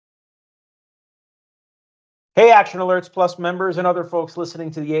Hey, Action Alerts Plus members and other folks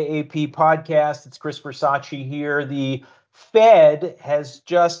listening to the AAP podcast. It's Chris Versace here. The Fed has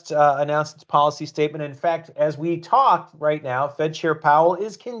just announced its policy statement. In fact, as we talk right now, Fed Chair Powell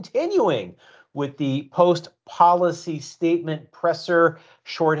is continuing with the post-policy statement presser,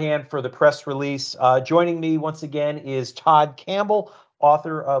 shorthand for the press release. Joining me once again is Todd Campbell,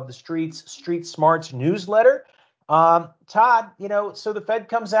 author of the StreetSmarts newsletter. Todd, so the Fed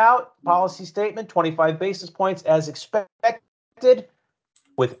comes out, policy statement, 25 basis points as expected,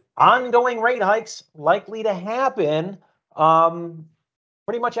 with ongoing rate hikes likely to happen,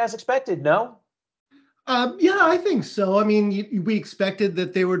 pretty much as expected, no? Yeah, I think so. I mean, we expected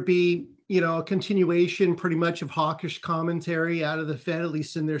that there would be, a continuation pretty much of hawkish commentary out of the Fed, at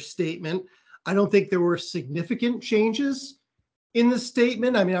least in their statement. I don't think there were significant changes in the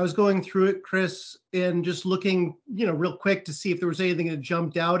statement. I mean, I was going through it, Chris, and just looking, real quick to see if there was anything that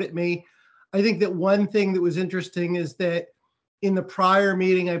jumped out at me. I think that one thing that was interesting is that in the prior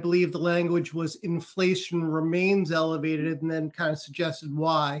meeting, I believe the language was inflation remains elevated and then kind of suggested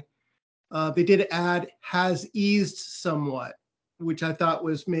why. They did add has eased somewhat, which I thought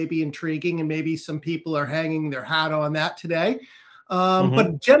was maybe intriguing, and maybe some people are hanging their hat on that today.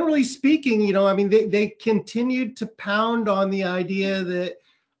 But generally speaking, I mean, they continued to pound on the idea that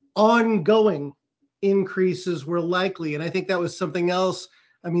ongoing increases were likely. And I think that was something else.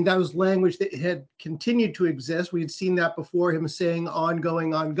 I mean, that was language that had continued to exist. We had seen that before, him saying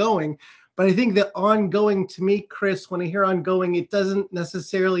ongoing. But I think that ongoing, to me, Chris, when I hear ongoing, it doesn't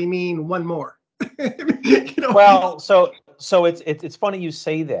necessarily mean one more. Well, so it's funny you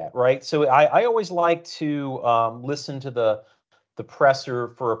say that, right? So I always like to listen to the presser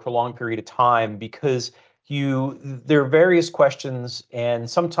for a prolonged period of time because there are various questions, and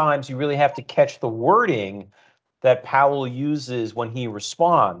sometimes you really have to catch the wording that Powell uses when he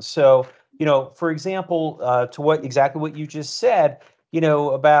responds. So, for example, to exactly what you just said,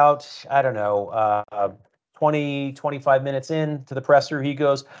 about, I don't know, 20, 25 minutes into the presser, he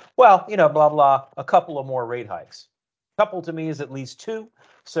goes, well, blah, blah, a couple of more rate hikes. Couple to me is at least two.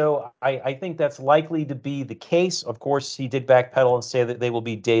 So I think that's likely to be the case. Of course, he did backpedal and say that they will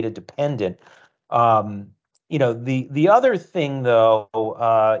be data dependent. The other thing,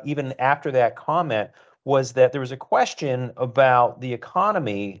 though, even after that comment, was that there was a question about the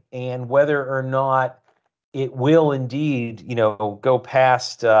economy and whether or not it will indeed, go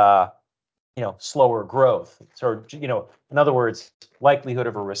past, slower growth. So, in other words, likelihood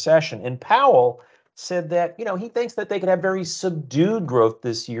of a recession. And Powell said that, he thinks that they could have very subdued growth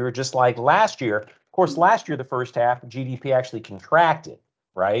this year, just like last year. Of course, last year, the first half, GDP actually contracted,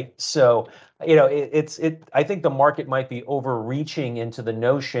 right? So, I think the market might be overreaching into the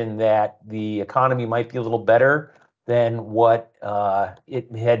notion that the economy might be a little better than what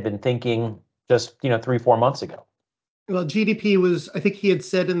it had been thinking just, 3-4 months ago. Well, GDP was, I think he had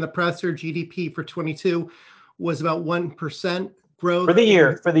said in the presser, GDP for 22 was about 1% growth. For the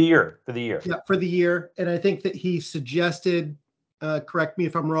year. Yeah, for the year. And I think that he suggested, correct me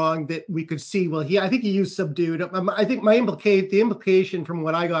if I'm wrong, that we could see, I think he used subdued. I think the implication from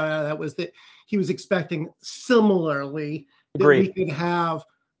what I got out of that was that he was expecting similarly that Agreed. we could have,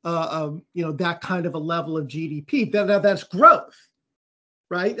 that kind of a level of GDP. That's growth.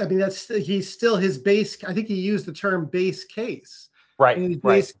 Right? I mean, he's still his base. I think he used the term base case. Right. And his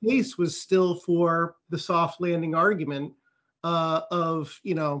base case was still for the soft landing argument of,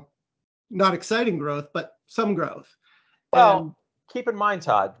 not exciting growth, but some growth. Well, keep in mind,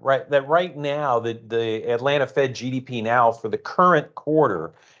 Todd, right, that right now the Atlanta Fed GDP now for the current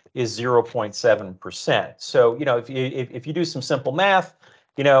quarter is 0.7%. So, if you do some simple math,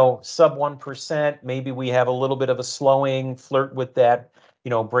 sub 1%, maybe we have a little bit of a slowing, flirt with that,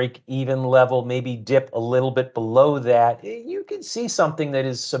 break even level, maybe dip a little bit below that. You can see something that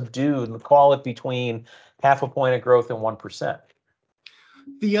is subdued and call it between half a point of growth and 1%.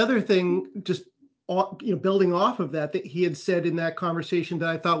 The other thing, just building off of that he had said in that conversation that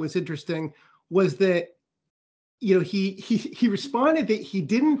I thought was interesting was that he responded that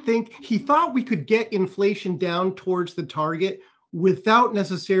he thought we could get inflation down towards the target without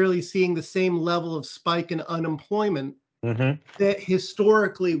necessarily seeing the same level of spike in unemployment that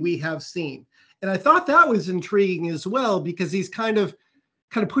historically we have seen. And I thought that was intriguing as well, because he's kind of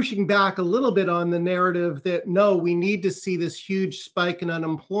pushing back a little bit on the narrative that, no, we need to see this huge spike in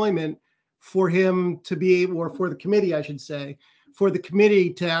unemployment for him to be able, or for the committee, I should say, for the committee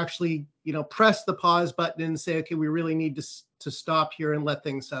to actually, press the pause button and say, okay, we really need to stop here and let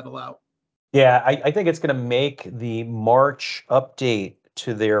things settle out. Yeah, I think it's going to make the March update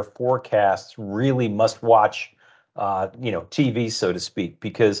to their forecasts really must watch, TV, so to speak,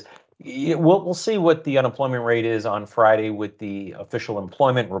 because We'll see what the unemployment rate is on Friday with the official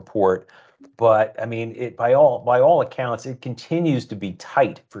employment report, but I mean, by all accounts, it continues to be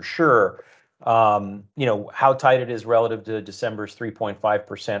tight for sure. How tight it is relative to December's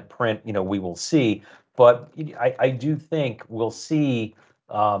 3.5% print, we will see. But I do think we'll see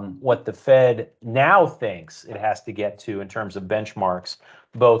what the Fed now thinks it has to get to in terms of benchmarks,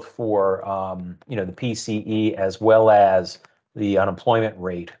 both for the PCE as well as the unemployment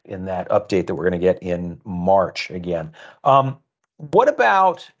rate in that update that we're going to get in March again. What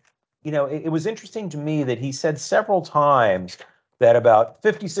about, it was interesting to me that he said several times that about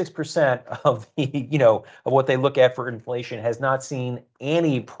 56% of of what they look at for inflation has not seen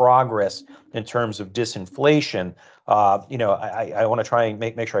any progress in terms of disinflation. I want to try and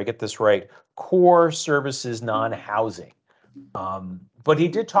make sure I get this right. Core services, non-housing. But he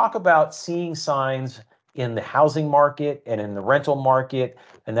did talk about seeing signs in the housing market and in the rental market,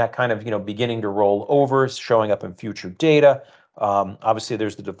 and that kind of beginning to roll over, showing up in future data. Obviously,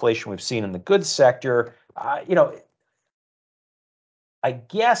 there's the deflation we've seen in the goods sector. I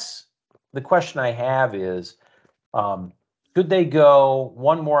guess the question I have is, should they go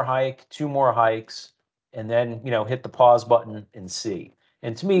one more hike, two more hikes, and then hit the pause button and see?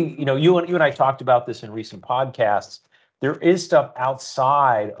 And to me, you and I talked about this in recent podcasts. There is stuff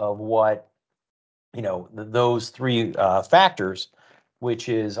outside of what those three factors, which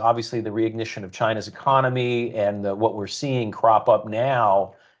is obviously the reignition of China's economy and what we're seeing crop up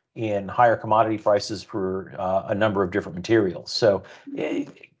now in higher commodity prices for a number of different materials. So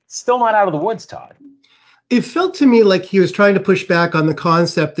still not out of the woods, Todd. It felt to me like he was trying to push back on the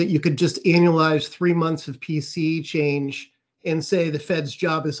concept that you could just annualize 3 months of PCE change and say the Fed's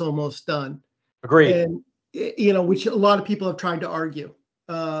job is almost done. Agreed. And, which a lot of people have tried to argue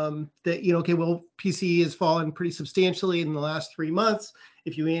that, okay, well, PCE has fallen pretty substantially in the last 3 months.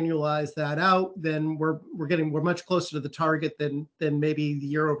 If you annualize that out, then we're much closer to the target than maybe the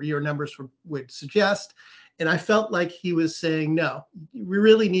year-over-year numbers would suggest. And I felt like he was saying, no, we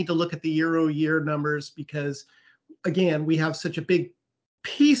really need to look at the year-over-year numbers because, again, we have such a big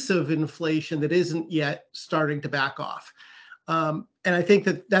piece of inflation that isn't yet starting to back off. And I think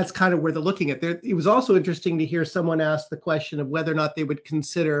that that's kind of where they're looking at. It was also interesting to hear someone ask the question of whether or not they would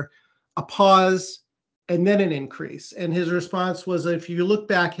consider a pause and then an increase. And his response was, if you look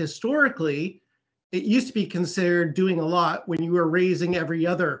back historically, it used to be considered doing a lot when you were raising every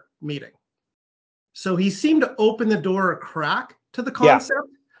other meeting. So he seemed to open the door a crack to the concept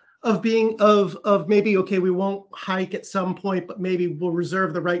of being of maybe, okay, we won't hike at some point, but maybe we'll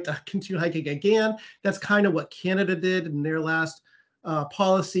reserve the right to continue hiking again. That's kind of what Canada did in their last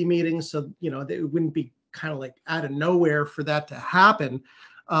policy meeting. So, it wouldn't be kind of like out of nowhere for that to happen.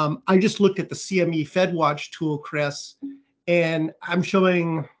 I just looked at the CME Fed Watch tool, Chris, and I'm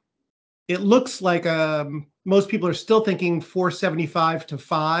showing, it looks like most people are still thinking 475 to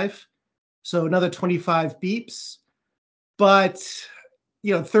 5. So another 25 beeps, but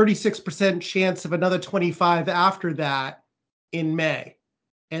 36% chance of another 25 after that in May.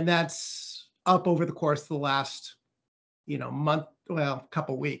 And that's up over the course of the last, month,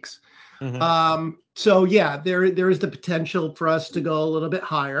 couple weeks. Mm-hmm. So yeah, there is the potential for us to go a little bit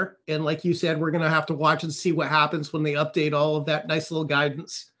higher. And like you said, we're going to have to watch and see what happens when they update all of that nice little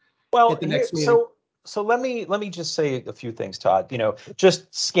guidance at the next meeting. So let me just say a few things, Todd.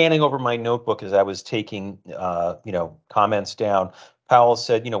 Just scanning over my notebook as I was taking comments down. Powell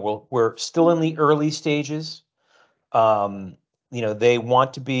said, we're still in the early stages. They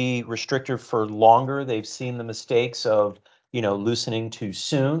want to be restrictive for longer. They've seen the mistakes of loosening too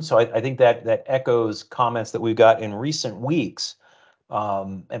soon. So I think that echoes comments that we've got in recent weeks.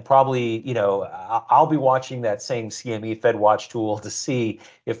 And probably, I'll be watching that same CME Fed Watch tool to see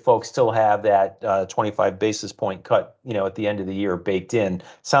if folks still have that 25 basis point cut, at the end of the year baked in.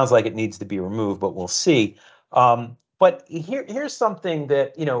 Sounds like it needs to be removed, but we'll see. But here's something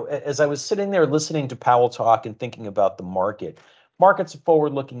that, as I was sitting there listening to Powell talk and thinking about the market, market's a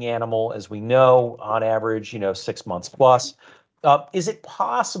forward-looking animal, as we know, on average, 6 months plus. Is it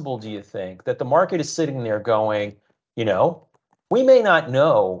possible, do you think, that the market is sitting there going, we may not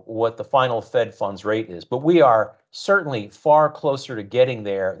know what the final Fed funds rate is, but we are certainly far closer to getting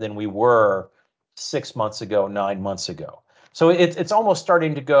there than we were 6 months ago, 9 months ago. So it's almost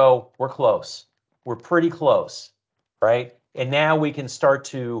starting to go, we're close. We're pretty close, right? And now we can start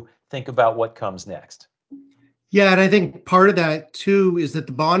to think about what comes next. Yeah, and I think part of that too is that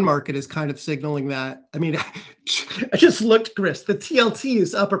the bond market is kind of signaling that. I mean, I just looked, Chris, the TLT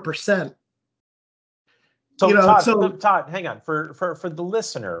is up 1%. So Todd, hang on. For the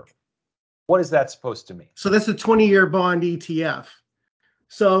listener, what is that supposed to mean? So that's a 20-year bond ETF.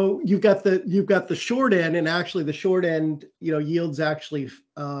 So you've got the short end, and actually the short end, yields actually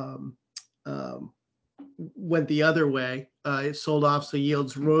um, went the other way. It sold off, so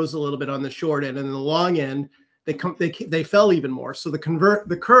yields rose a little bit on the short end, and in the long end, they fell even more. So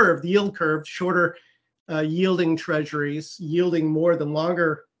the yield curve, shorter yielding treasuries yielding more than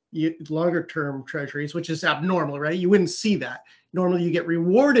longer term treasuries, which is abnormal, right? You wouldn't see that. Normally, you get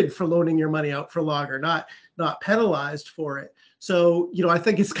rewarded for loaning your money out for longer, not penalized for it. So, I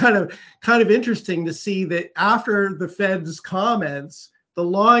think it's kind of interesting to see that after the Fed's comments, the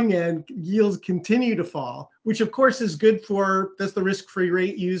long end yields continue to fall, which of course is good that's the risk-free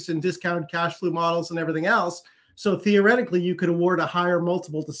rate used in discounted cash flow models and everything else. So theoretically, you could award a higher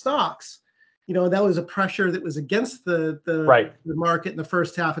multiple to stocks. That was a pressure that was against Right. the market in the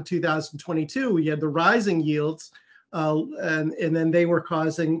first half of 2022. We had the rising yields, and then they were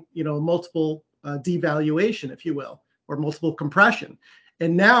causing, multiple devaluation, if you will, or multiple compression.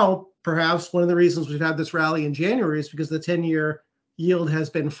 And now, perhaps one of the reasons we've had this rally in January is because the 10-year yield has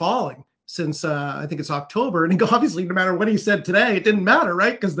been falling since I think it's October. And obviously, no matter what he said today, it didn't matter,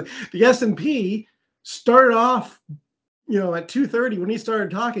 right? Because the S&P started off, at 2:30 when he started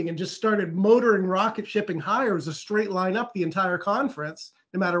talking and just started motoring, rocket shipping higher. It was a straight line up the entire conference,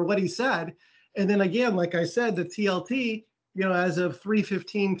 no matter what he said. And then again, like I said, the TLT, as of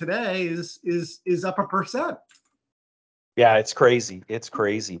 3:15 today is up 1%. Yeah, it's crazy. It's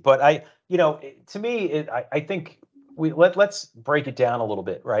crazy. But to me, I think let's break it down a little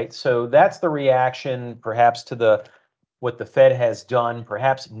bit, right? So that's the reaction, perhaps, to what the Fed has done,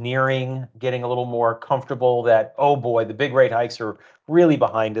 perhaps nearing getting a little more comfortable that, oh boy, the big rate hikes are really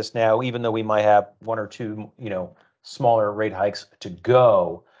behind us now, even though we might have one or two, smaller rate hikes to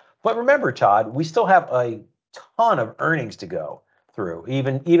go. But remember, Todd, we still have a ton of earnings to go through.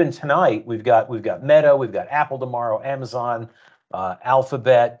 Even tonight, we've got Meta, we've got Apple tomorrow, Amazon,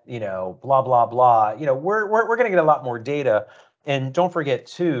 Alphabet, blah blah blah. We're going to get a lot more data, and don't forget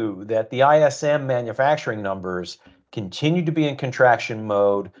too that the ISM manufacturing numbers continue to be in contraction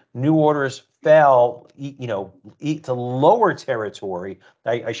mode. New orders fell, to lower territory.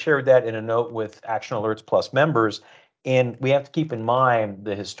 I shared that in a note with Action Alerts Plus members. And we have to keep in mind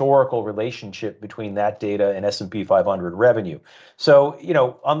the historical relationship between that data and S&P 500 revenue. So,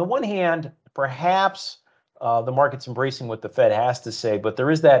 on the one hand, perhaps the market's embracing what the Fed has to say, but there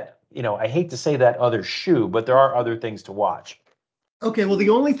is that, I hate to say that other shoe, but there are other things to watch. Okay, well, the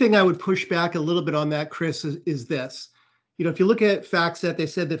only thing I would push back a little bit on that, Chris, is this. If you look at FactSet, they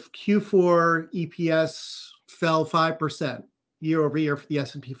said that Q4 EPS fell 5% year over year for the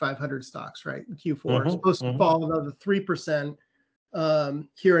S&P 500 stocks, right? In Q4 it's supposed to fall another 3%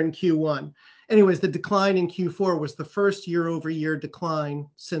 here in Q1. Anyways, the decline in Q4 was the first year over year decline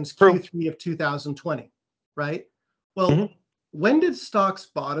since Q3 of 2020, right? Well, when did stocks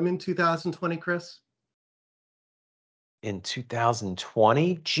bottom in 2020, Chris? In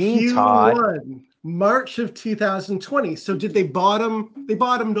 2020? Gee, Q1, Todd. March of 2020. So did they bottom? They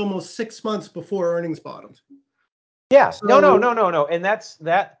bottomed almost 6 months before earnings bottomed. Yeah. No. And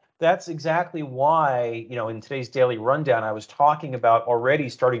that's exactly why, in today's daily rundown, I was talking about already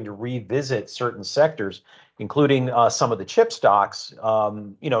starting to revisit certain sectors, including some of the chip stocks,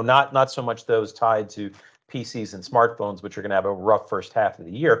 not so much those tied to PCs and smartphones, which are going to have a rough first half of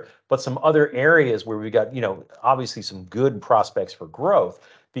the year, but some other areas where we got, obviously some good prospects for growth,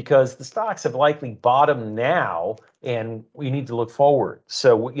 because the stocks have likely bottomed now and we need to look forward.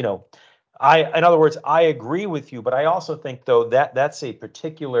 So, in other words, I agree with you, but I also think, though, that that's a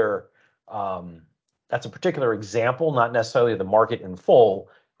particular example, not necessarily the market in full.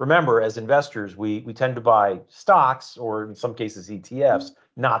 Remember, as investors, we tend to buy stocks, or in some cases ETFs,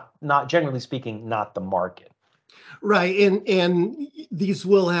 not generally speaking, not the market. Right, and these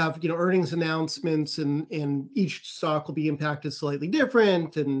will have earnings announcements, and each stock will be impacted slightly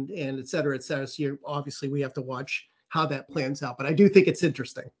different, and et cetera, et cetera. So obviously we have to watch how that plans out, but I do think it's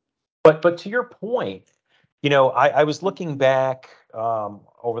interesting. But to your point, I was looking back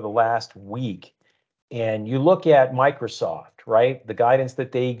over the last week, and you look at Microsoft, right? The guidance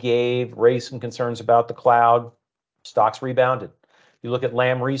that they gave raised some concerns about the cloud. Stocks rebounded. You look at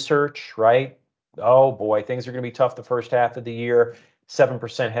Lam Research, right? Oh boy, things are going to be tough the first half of the year. 7%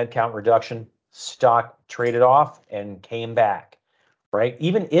 headcount reduction. Stock traded off and came back, right?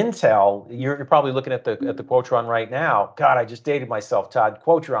 Even Intel, you're probably looking at the Quotron right now. God, I just dated myself, Todd.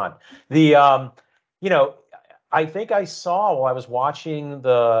 Quotron. The I think I saw while I was watching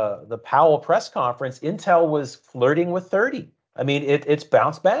the Powell press conference, Intel was flirting with 30. I mean, it's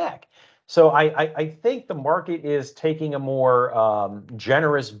bounced back. So I think the market is taking a more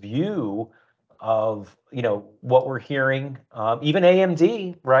generous view of what we're hearing. Even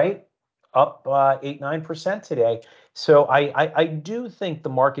AMD, right, up 8-9% today. So I do think the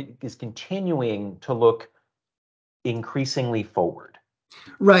market is continuing to look increasingly forward.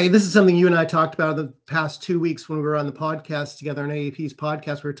 Right. This is something you and I talked about the past 2 weeks when we were on the podcast together on AAP's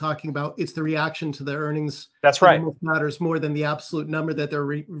podcast. We were talking about it's the reaction to the earnings. That's right. That matters more than the absolute number that they're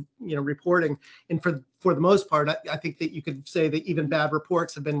reporting. And for the most part, I think that you could say that even bad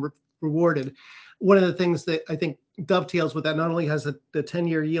reports have been rewarded. One of the things that I think dovetails with that, not only has the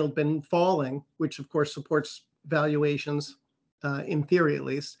 10-year yield been falling, which of course supports valuations in theory at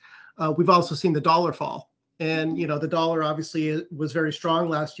least, we've also seen the dollar fall. And, the dollar obviously was very strong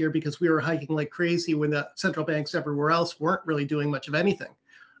last year because we were hiking like crazy when the central banks everywhere else weren't really doing much of anything.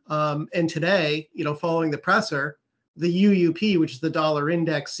 And today, following the presser, the UUP, which is the dollar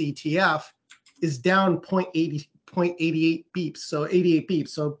index ETF, is down 0.88 beeps. So 88 beeps.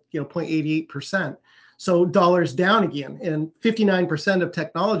 So, 0.88%. So dollar's down again. And 59% of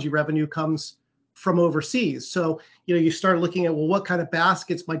technology revenue comes from overseas. So, you start looking at, well, what kind of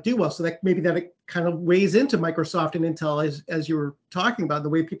baskets might do well. So that maybe that it kind of weighs into Microsoft and Intel as you were talking about the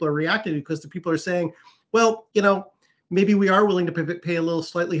way people are reacting, because the people are saying, well, maybe we are willing to pay a little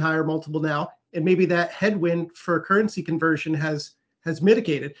slightly higher multiple now. And maybe that headwind for currency conversion has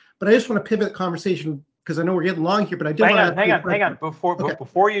mitigated. But I just want to pivot the conversation because I know we're getting long here, but I do want to hang on.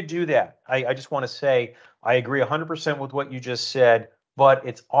 Before you do that, I just want to say I agree 100% with what you just said, but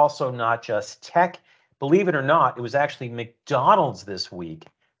it's also not just tech. Believe it or not, it was actually McDonald's this week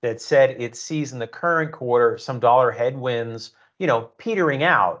that said it sees in the current quarter some dollar headwinds, petering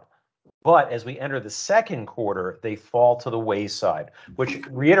out. But as we enter the second quarter, they fall to the wayside, which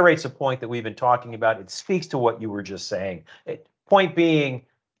reiterates a point that we've been talking about. It speaks to what you were just saying. Point being,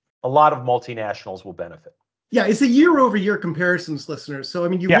 a lot of multinationals will benefit. Yeah, it's a year-over-year comparisons, listeners. So,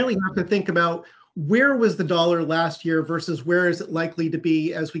 you really have to think about where was the dollar last year versus where is it likely to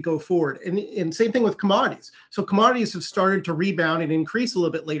be as we go forward. And same thing with commodities. So commodities have started to rebound and increase a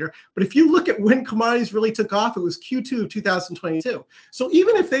little bit later. But if you look at when commodities really took off, it was Q2 of 2022. So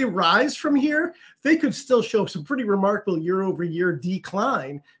even if they rise from here, they could still show some pretty remarkable year-over-year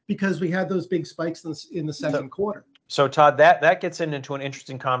decline because we had those big spikes in the second quarter. So Todd, that gets into an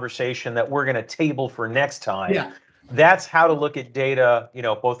interesting conversation that we're going to table for next time. Yeah. That's how to look at data,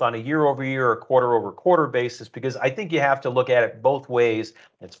 both on a year-over-year or quarter-over-quarter basis, because I think you have to look at it both ways.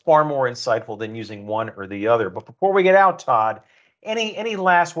 It's far more insightful than using one or the other. But before we get out, Todd, any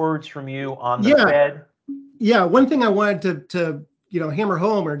last words from you on the Fed? Yeah, one thing I wanted to hammer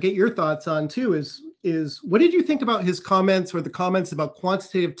home or get your thoughts on too is what did you think about his comments or the comments about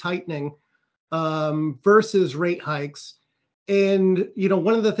quantitative tightening versus rate hikes? And,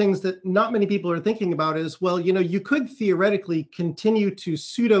 one of the things that not many people are thinking about is, well, you could theoretically continue to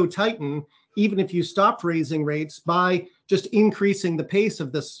pseudo tighten even if you stopped raising rates by just increasing the pace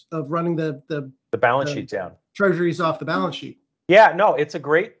of running the balance sheet down, treasuries off the balance sheet. Yeah, no, it's a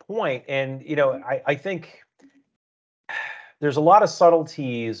great point. And, I think there's a lot of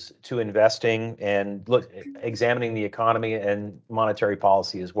subtleties to investing and examining the economy and monetary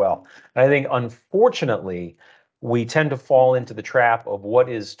policy as well. And I think, unfortunately, we tend to fall into the trap of what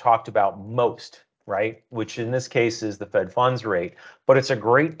is talked about most, right? Which in this case is the Fed funds rate. But it's a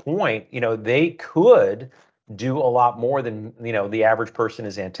great point. They could do a lot more than the average person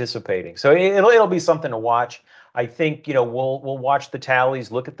is anticipating. So it'll be something to watch. I think we'll watch the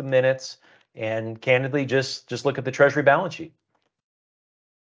tallies, look at the minutes, and candidly just look at the Treasury balance sheet.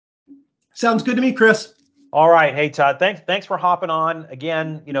 Sounds good to me, Chris. All right. Hey, Todd, thanks for hopping on.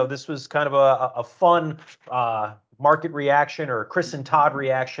 Again, this was kind of a fun market reaction, or Chris and Todd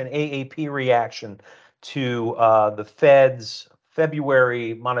reaction, AAP reaction to the Fed's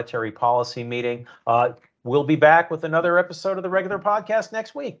February monetary policy meeting. We'll be back with another episode of the regular podcast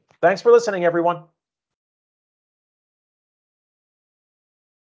next week. Thanks for listening, everyone.